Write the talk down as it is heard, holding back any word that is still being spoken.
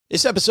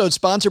This episode is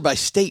sponsored by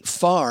State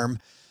Farm.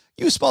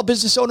 You a small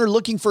business owner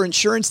looking for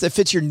insurance that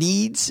fits your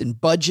needs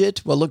and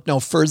budget? Well, look no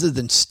further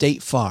than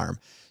State Farm.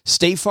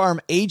 State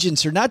Farm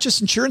agents are not just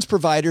insurance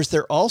providers,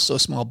 they're also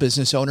small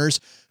business owners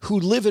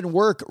who live and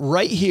work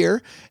right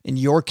here in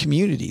your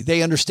community.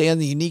 They understand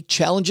the unique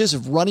challenges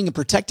of running and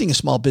protecting a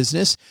small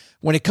business.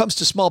 When it comes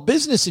to small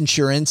business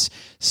insurance,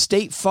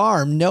 State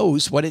Farm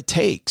knows what it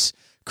takes.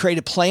 Create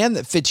a plan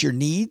that fits your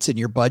needs and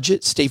your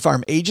budget. State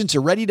Farm agents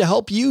are ready to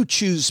help you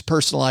choose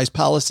personalized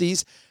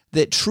policies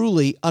that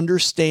truly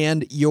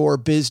understand your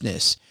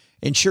business.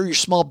 Insure your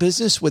small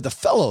business with a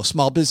fellow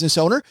small business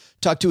owner.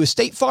 Talk to a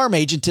State Farm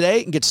agent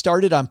today and get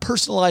started on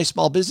personalized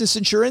small business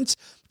insurance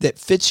that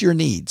fits your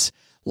needs.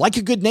 Like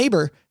a good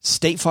neighbor,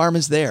 State Farm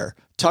is there.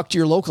 Talk to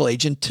your local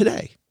agent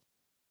today.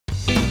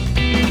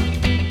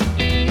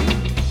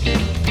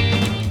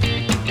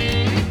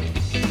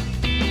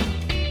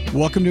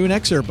 Welcome to an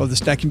excerpt of the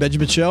Stacking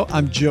Benjamin Show.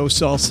 I'm Joe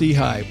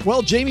Saul-Sehy.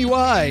 Well, Jamie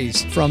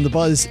Wise from the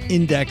Buzz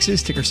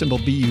Indexes, ticker symbol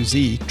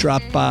BUZ,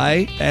 dropped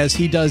by as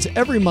he does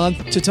every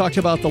month to talk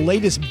about the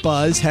latest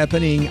buzz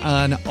happening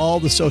on all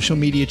the social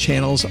media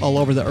channels all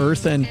over the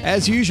earth. And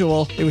as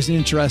usual, it was an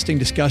interesting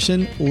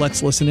discussion.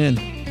 Let's listen in.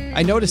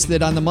 I noticed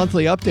that on the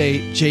monthly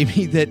update,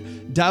 Jamie,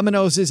 that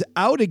Domino's is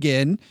out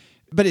again,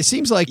 but it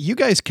seems like you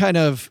guys kind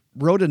of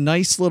wrote a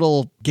nice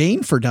little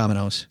gain for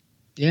Domino's.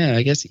 Yeah,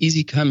 I guess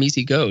easy come,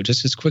 easy go,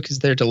 just as quick as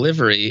their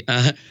delivery.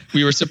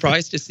 We were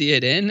surprised to see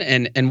it in.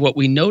 And what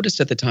we noticed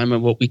at the time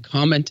and what we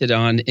commented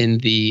on in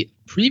the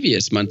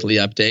previous monthly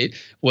update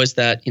was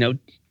that,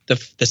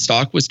 the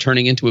stock was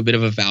turning into a bit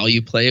of a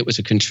value play. It was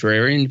a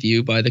contrarian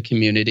view by the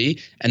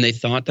community, and they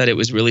thought that it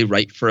was really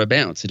ripe for a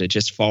bounce. It had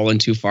just fallen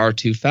too far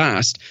too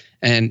fast.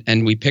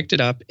 And we picked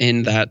it up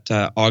in that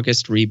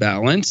August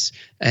rebalance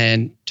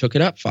and took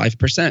it up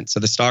 5%. So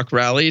the stock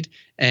rallied.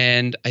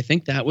 And I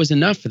think that was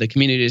enough for the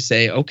community to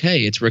say,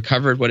 okay, it's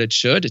recovered what it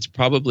should. It's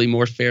probably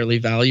more fairly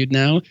valued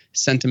now.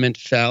 Sentiment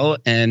fell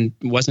and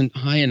wasn't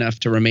high enough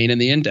to remain in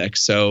the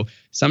index. So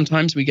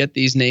sometimes we get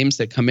these names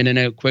that come in and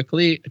out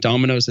quickly.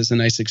 Domino's is a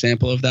nice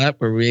example of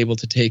that, where we're able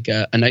to take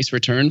a nice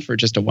return for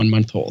just a 1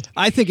 month hold.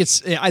 I think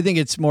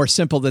it's more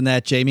simple than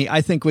that, Jamie.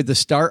 I think with the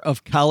start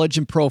of college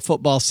and pro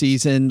football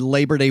season,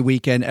 Labor Day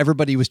weekend,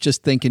 everybody was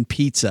just thinking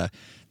pizza.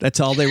 That's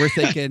all they were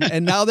thinking.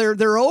 And now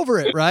they're over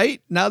it,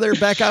 right? Now they're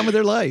back on with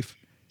their life.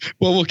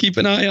 Well, we'll keep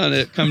an eye on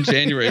it come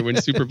January when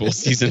Super Bowl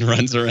season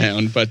runs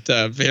around. But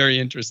very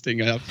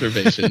interesting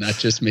observation. That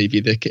just may be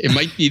it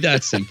might be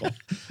that simple.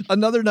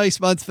 Another nice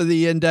month for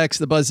the index.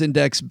 The Buzz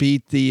Index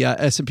beat the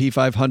S&P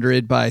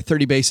 500 by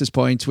 30 basis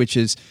points, which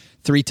is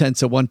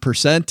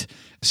 0.3%.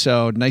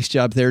 So nice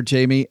job there,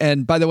 Jamie.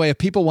 And by the way, if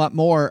people want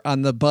more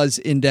on the Buzz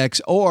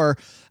Index or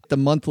the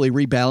monthly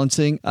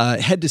rebalancing,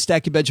 head to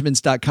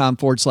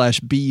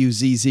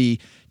stackingbenjamins.com/BUZZ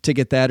to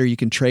get that, or you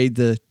can trade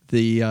the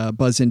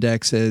Buzz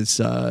Index as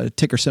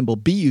ticker symbol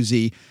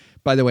BUZ.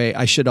 By the way,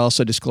 I should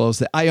also disclose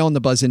that I own the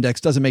Buzz Index.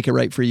 Doesn't make it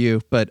right for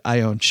you, but I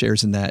own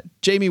shares in that.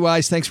 Jamie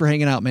Wise, thanks for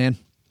hanging out, man.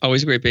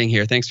 Always great being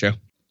here. Thanks, Joe.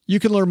 You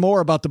can learn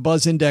more about the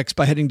Buzz Index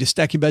by heading to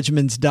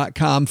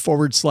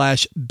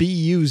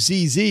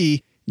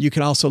stackingbenjamins.com/BUZZ. You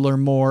can also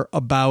learn more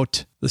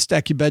about the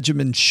Stacking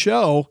Benjamin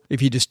Show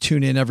if you just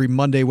tune in every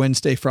Monday,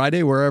 Wednesday,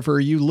 Friday, wherever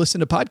you listen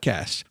to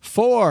podcasts.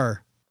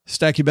 For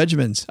Stacking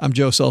Benjamins, I'm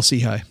Joe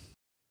Saul-Sehy.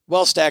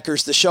 Well,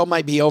 Stackers, the show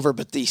might be over,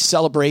 but the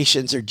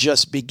celebrations are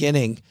just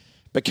beginning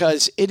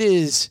because it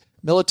is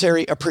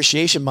Military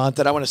Appreciation Month,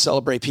 and I want to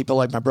celebrate people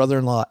like my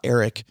brother-in-law,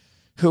 Eric,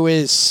 who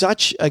is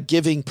such a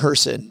giving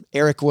person.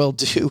 Eric will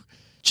do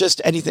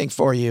just anything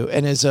for you.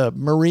 And as a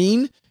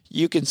Marine,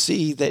 you can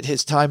see that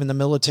his time in the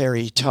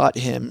military taught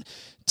him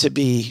to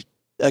be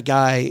a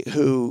guy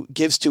who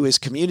gives to his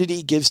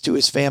community, gives to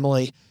his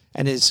family,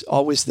 and is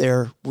always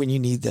there when you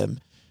need them.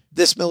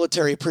 This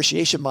Military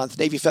Appreciation Month,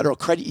 Navy Federal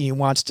Credit Union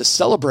wants to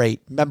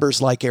celebrate members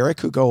like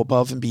Eric who go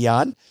above and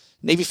beyond.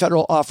 Navy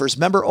Federal offers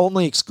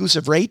member-only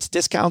exclusive rates,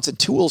 discounts, and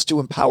tools to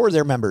empower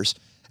their members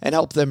and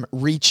help them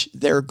reach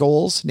their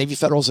goals. Navy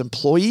Federal's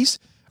employees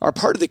are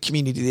part of the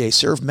community they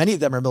serve. Many of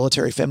them are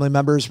military family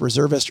members,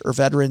 reservists, or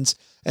veterans,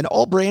 and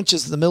all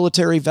branches of the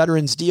military,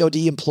 veterans,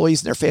 DoD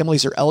employees, and their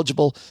families are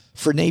eligible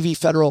for Navy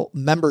Federal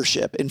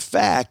membership. In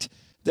fact,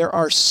 there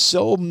are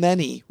so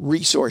many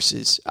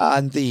resources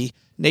on the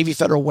Navy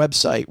Federal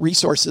website,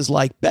 resources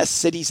like Best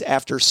Cities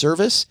After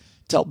Service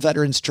to help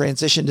veterans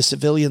transition to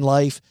civilian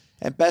life,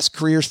 and Best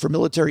Careers for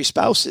Military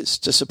Spouses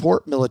to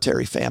support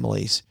military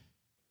families.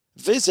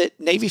 Visit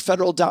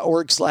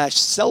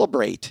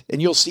NavyFederal.org/celebrate,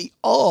 and you'll see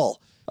all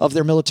of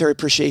their Military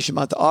Appreciation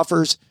Month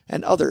offers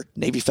and other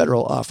Navy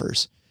Federal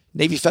offers.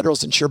 Navy Federal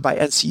is insured by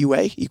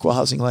NCUA, Equal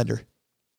Housing Lender.